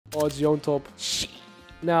Oh, it's Yon top.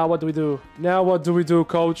 Now what do we do? Now what do we do,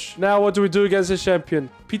 coach? Now what do we do against this champion?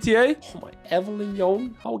 PTA? Oh my, Evelyn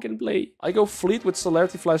Yon. How can I play? I go fleet with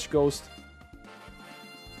Celerity Flash Ghost.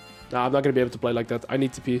 Nah, I'm not gonna be able to play like that. I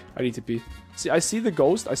need to pee. I need to pee. See, I see the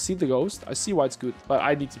ghost. I see the ghost. I see why it's good. But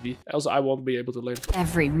I need to pee. Else I won't be able to lane.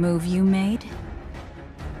 Every move you made,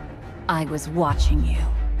 I was watching you.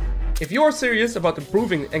 If you are serious about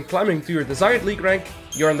improving and climbing to your desired league rank,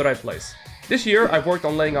 you're in the right place. This year, I've worked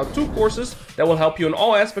on laying out 2 courses that will help you in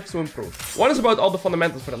all aspects to improve. One is about all the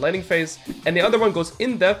fundamentals for the laning phase, and the other one goes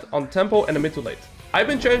in depth on tempo and the mid to late. I've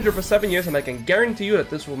been Challenger for 7 years and I can guarantee you that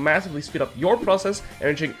this will massively speed up your process and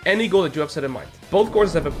reaching any goal that you have set in mind. Both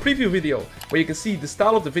courses have a preview video where you can see the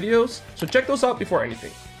style of the videos, so check those out before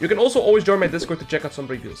anything. You can also always join my Discord to check out some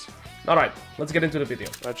reviews. Alright, let's get into the video.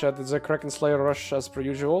 Alright chat, it's a Kraken Slayer rush as per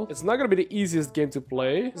usual. It's not gonna be the easiest game to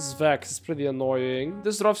play. This Vex is pretty annoying.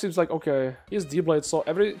 This Ruff seems like okay. He has D-Blade, so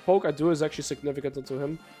every poke I do is actually significant to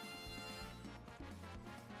him.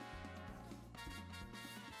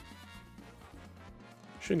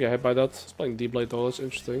 Shouldn't get hit by that. He's playing D-Blade though, that's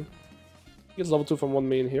interesting. He gets level 2 from 1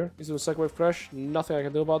 main here. He's doing a second wave crash. Nothing I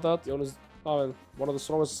can do about that. The owner's one of the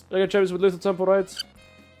strongest Liga champions with little tempo, right?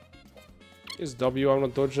 Here's W, I'm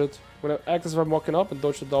gonna dodge it. I'm gonna act as if I'm walking up and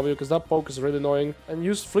dodge the W because that poke is really annoying. And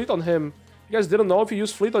use fleet on him. You guys didn't know if you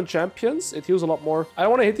use fleet on champions, it heals a lot more. I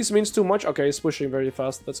don't want to hit these minions too much. Okay, he's pushing very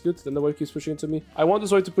fast. That's good. Then the wave keeps pushing into me. I want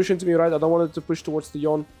this wave to push into me, right? I don't want it to push towards the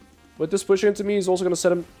Yon. With this pushing into me, he's also going to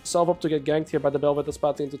set himself up to get ganked here by the Belvet that's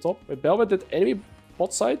patting into top. Wait, Belvet did enemy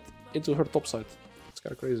bot side into her top side. It's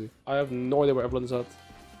kind of crazy. I have no idea where Evelyn's at.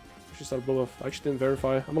 She started blow off. I actually didn't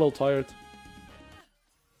verify. I'm a little tired.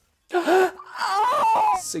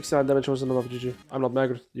 69 damage wasn't enough, GG. I'm not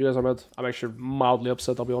mad. You guys are mad. I'm actually mildly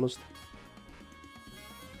upset, I'll be honest.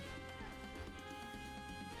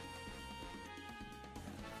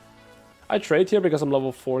 I trade here because I'm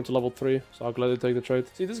level 4 into level 3, so I'll gladly take the trade.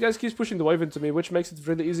 See, this guy keeps pushing the wave into me, which makes it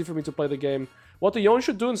really easy for me to play the game. What the Yon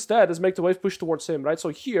should do instead is make the wave push towards him, right? So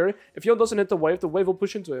here, if Yon doesn't hit the wave will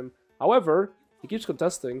push into him. However, he keeps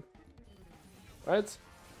contesting, right?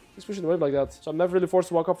 He's pushing the wave like that, so I'm never really forced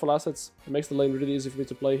to walk up for last hits. It makes the lane really easy for me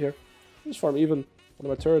to play here. Just farm even on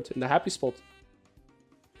my turret in the happy spot.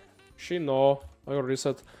 No, I gotta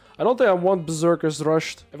reset. I don't think I want Berserkers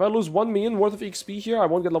rushed. If I lose 1 million worth of XP here, I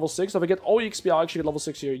won't get level 6. If I get all XP, I'll actually get level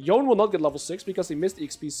 6 here. Yon will not get level 6 because he missed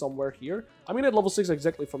XP somewhere here. I'm gonna get level 6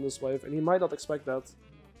 exactly from this wave, and he might not expect that.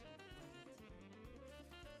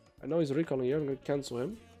 I know he's recalling here. I'm gonna cancel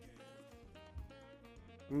him.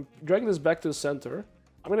 I'm dragging this back to the center.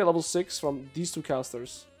 I'm gonna get level 6 from these 2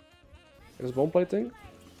 casters. There's bone plating.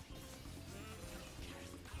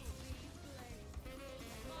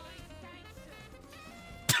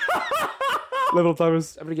 Level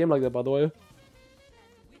timers. Every game like that, by the way.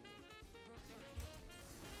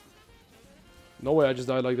 No way I just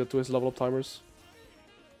died like that to his level up timers.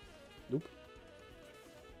 Nope.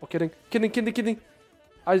 Oh, kidding. Kidding.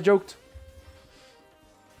 I joked.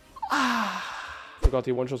 Forgot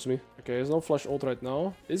he one-shots me. Okay, there's no flash ult right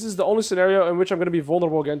now. This is the only scenario in which I'm gonna be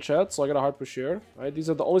vulnerable against chat, so I got a hard push here. Right, these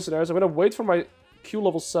are the only scenarios. I'm gonna wait for my Q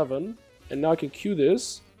level 7, and now I can Q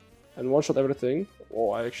this and one-shot everything.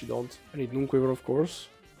 Oh, I actually don't. I need Noonquiver, of course.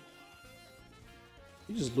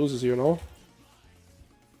 He just loses here, no?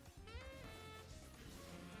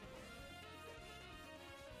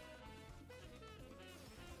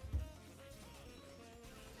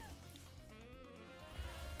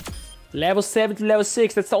 Level 7 to level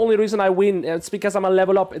 6, that's the only reason I win. It's because I'm a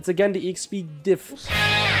level up. It's again the XP diff.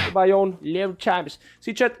 My own level champs.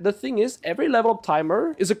 See chat, the thing is, every level up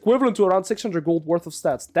timer is equivalent to around 600 gold worth of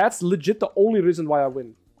stats. That's legit the only reason why I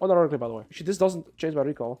win. Unironically, by the way. Actually, this doesn't change my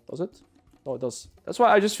recall, does it? No, it does. That's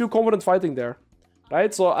why I just feel confident fighting there.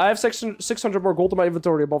 Right? So I have 600 more gold in my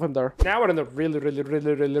inventory above him there. Now we're in a really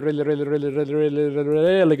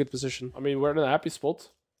good position. I mean, we're in a happy spot.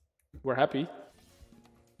 We're happy.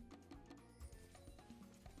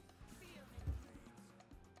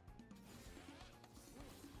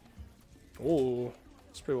 Oh,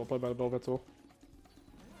 it's pretty well played by the Belvet too.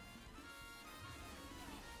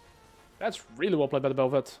 That's really well played by the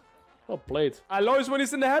Belvet. Well played. Alois when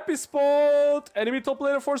he's in the happy spot. Enemy top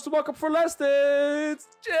laner forced to walk up for last hit.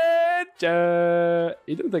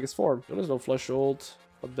 He didn't take his form. There's no flash ult.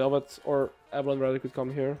 But Belvet or Evelyn rather could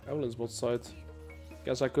come here. Evelyn's both sides.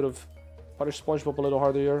 Guess I could have punished SpongeBob a little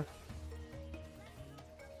harder here.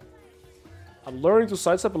 I'm learning to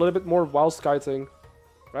sidestep a little bit more while kiting.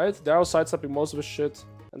 Right? They're all sidestepping most of his shit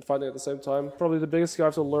and fighting at the same time. Probably the biggest skill I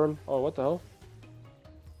have to learn. Oh, what the hell?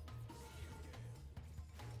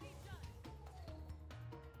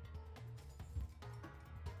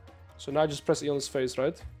 So now I just press E on his face,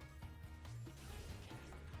 right?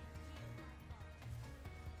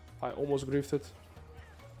 I almost griefed it.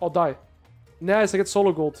 Oh, die. Nice, I get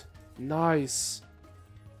solo gold. Nice.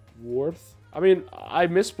 Worth. I mean, I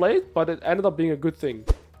misplayed, but it ended up being a good thing.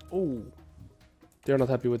 Oh. They're not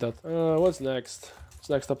happy with that. What's next? What's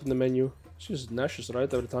next up in the menu? It's just Nashes,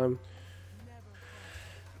 right? Every time.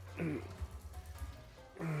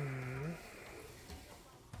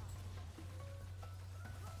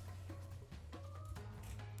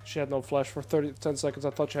 She had no flash for 10 seconds. I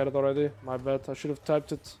thought she had it already. My bad. I should have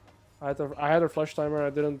typed it. I had her flash timer. I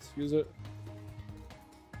didn't use it.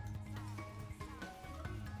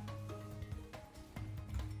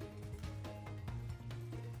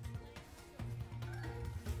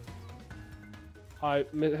 I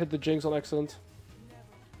hit the Jinx on accident.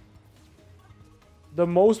 The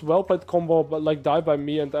most well-played combo, but like died by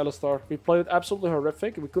me and Alistar. We played it absolutely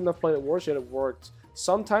horrific. We couldn't have played it worse, yet it worked.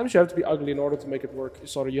 Sometimes you have to be ugly in order to make it work.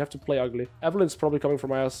 Sorry, you have to play ugly. Evelyn's probably coming for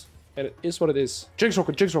my ass. And it is what it is. Jinx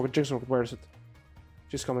rocket, Jinx rocket, Jinx rocket. Where is it?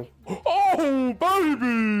 She's coming. Oh,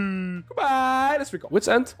 baby! Goodbye! Let's go. Wit's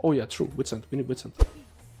End? Oh yeah, true. Wit's End. We need Wit's End. Can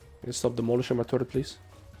you stop demolishing my turret, please?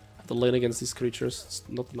 I have to lane against these creatures. It's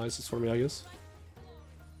not the nicest for me, I guess.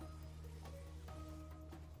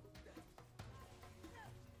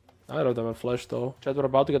 I don't have a flash though. Chat, we're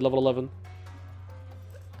about to get level 11.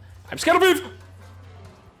 I'm scared of beef!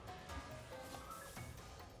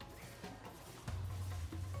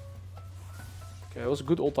 Okay, it was a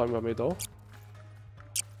good ult time by me though.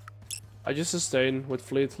 I just sustain with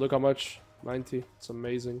fleet. Look how much. 90. It's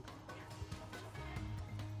amazing.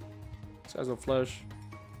 This guy's no flash.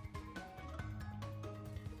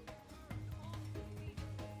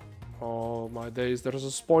 Oh my days. There's a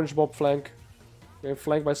SpongeBob flank. Getting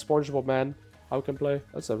flanked by SpongeBob, man. How can play?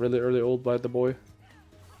 That's a really early ult by the boy.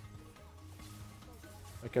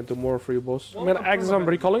 I can do more for you, boss. I'm gonna act as I'm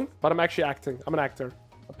recalling, but I'm actually acting. I'm an actor.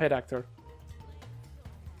 A paid actor.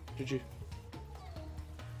 GG.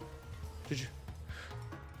 GG.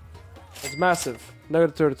 It's massive.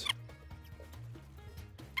 Negative turret.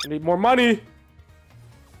 I need more money.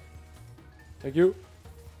 Thank you.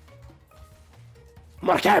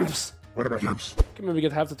 More camps. What about camps? Can maybe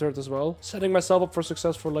get half the turret as well. Setting myself up for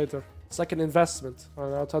success for later. It's like an investment. I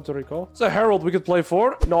don't know, time to recall. It's a Herald we could play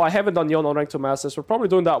for. No, I haven't done Yon on Rank 2 Masters. We're probably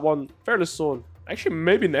doing that one fairly soon. Actually,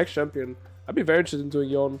 maybe next champion. I'd be very interested in doing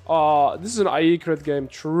Yon. This is an IE crit game.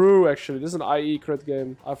 True, actually. This is an IE crit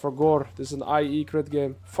game. I forgot. This is an IE crit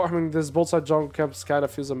game. Farming this both side jungle camps kind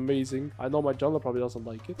of feels amazing. I know my jungler probably doesn't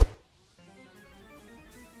like it.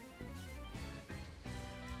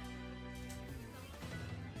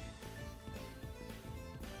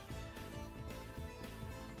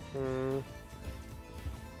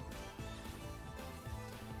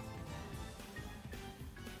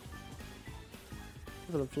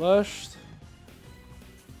 Even flashed.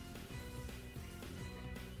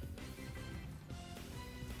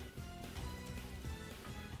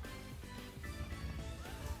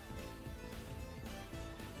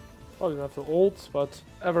 Probably gonna have to ult, but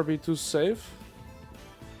ever be too safe.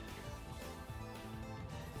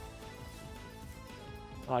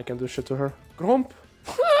 I can do shit to her. Gromp!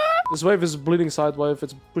 This wave is bleeding side wave,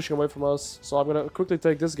 it's pushing away from us. So I'm gonna quickly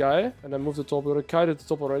take this guy and then move to top. We already kited the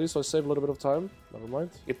top already, so I save a little bit of time. Never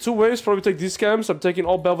mind. Get 2 waves, probably take these scams. I'm taking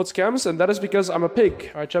all Belvet scams, and that is because I'm a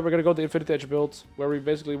pig. Alright, chat, we're gonna go the Infinity Edge build, where we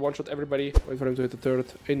basically one-shot everybody. Wait for him to hit the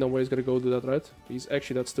turret. Ain't no way he's gonna go do that, right? He's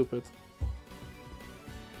actually that stupid.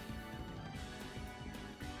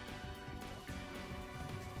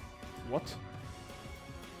 What?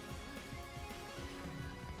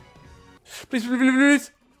 Please, please, please,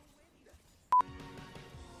 please!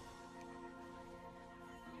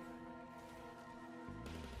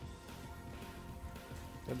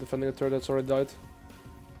 I'm defending a turret that's already died.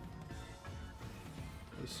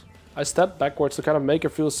 Nice. I stepped backwards to kind of make her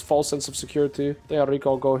feel a false sense of security. I think I'll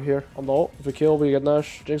recall go here on the ult. If we kill, we get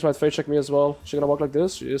Nash. Jinx might face check me as well. She gonna walk like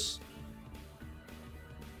this? She is.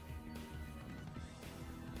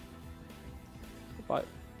 Bye.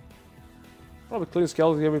 Probably clean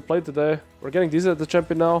skeleton game we played today. We're getting decent at the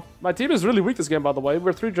champion now. My team is really weak this game, by the way.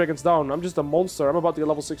 We're 3 dragons down. I'm just a monster. I'm about to get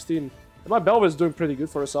level 16. And my Belva is doing pretty good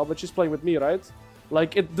for herself, but she's playing with me, right?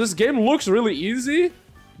 Like, this game looks really easy,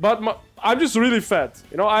 but I'm just really fat.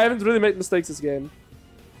 You know, I haven't really made mistakes this game.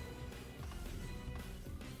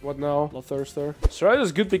 What now? Love Thirster. Soraya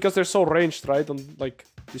is good because they're so ranged, right? On, like,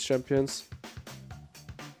 these champions.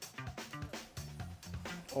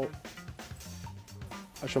 Oh.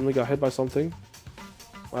 I suddenly got hit by something.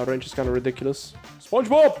 My range is kind of ridiculous.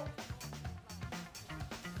 SpongeBob!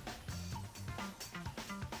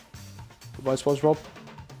 Goodbye, SpongeBob.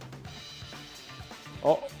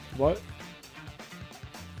 Oh, what?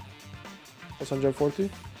 That's 140.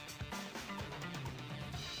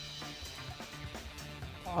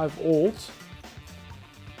 I've ult.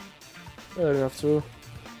 I don't have to.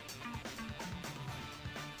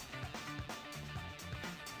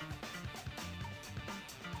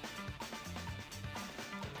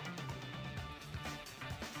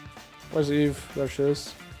 Where's Eve? There she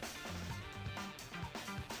is.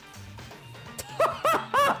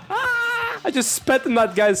 I just spat in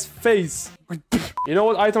that guy's face. You know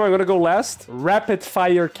what item I'm gonna go last? Rapid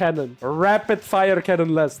fire cannon. Rapid fire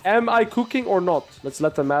cannon last. Am I cooking or not? Let's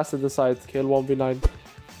let the master decide. Kill 1v9.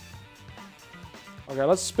 Okay,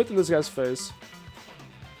 let's spit in this guy's face.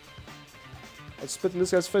 Let's spit in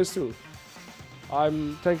this guy's face too.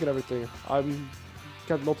 I'm tanking everything.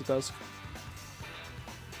 Can't multitask.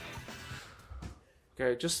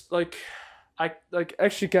 Okay, just like I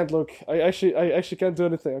actually can't look. I actually can't do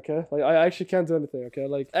anything, okay? Like I actually can't do anything, okay?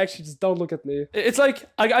 Like actually just don't look at me. It's like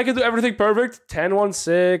I can do everything perfect.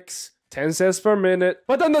 10-1-6, 10 cents per minute.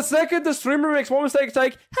 But then the second the streamer makes one mistake, it's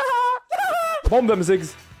like bomb them,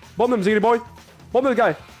 Ziggs. Bomb them, Ziggy boy. Bomb the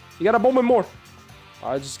guy. You gotta bomb him more.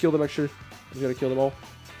 I just killed them actually. I'm just gonna kill them all.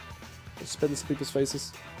 Just spit in some people's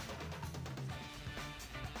faces.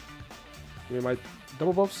 Give me my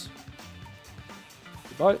double buffs.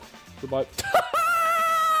 Goodbye. Goodbye.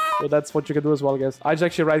 So that's what you can do as well, guys. I just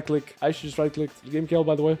actually right click. I should just right click. Game kill,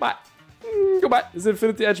 by the way. Bye. Goodbye. This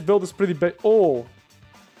Infinity Edge build is pretty big. Oh.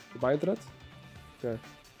 Goodbye, internet. Okay.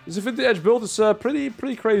 This Infinity Edge build is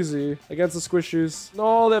pretty crazy against the squishies.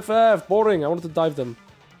 No, the FF. Boring. I wanted to dive them.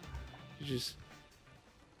 Jeez.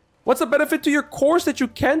 What's the benefit to your course that you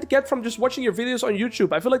can't get from just watching your videos on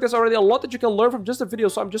YouTube? I feel like there's already a lot that you can learn from just a video,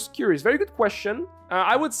 so I'm just curious. Very good question.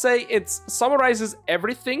 I would say it summarizes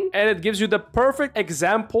everything and it gives you the perfect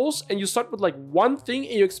examples, and you start with like one thing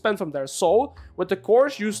and you expand from there. So with the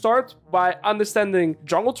course, you start by understanding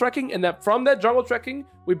jungle tracking, and then from that jungle tracking,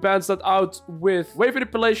 we balance that out with wave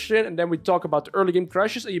manipulation, and then we talk about the early game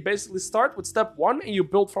crashes, and you basically start with step 1 and you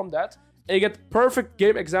build from that. And you get perfect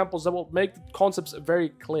game examples that will make the concepts very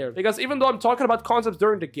clear. Because even though I'm talking about concepts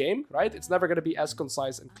during the game, right, it's never going to be as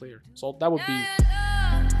concise and clear. So that would be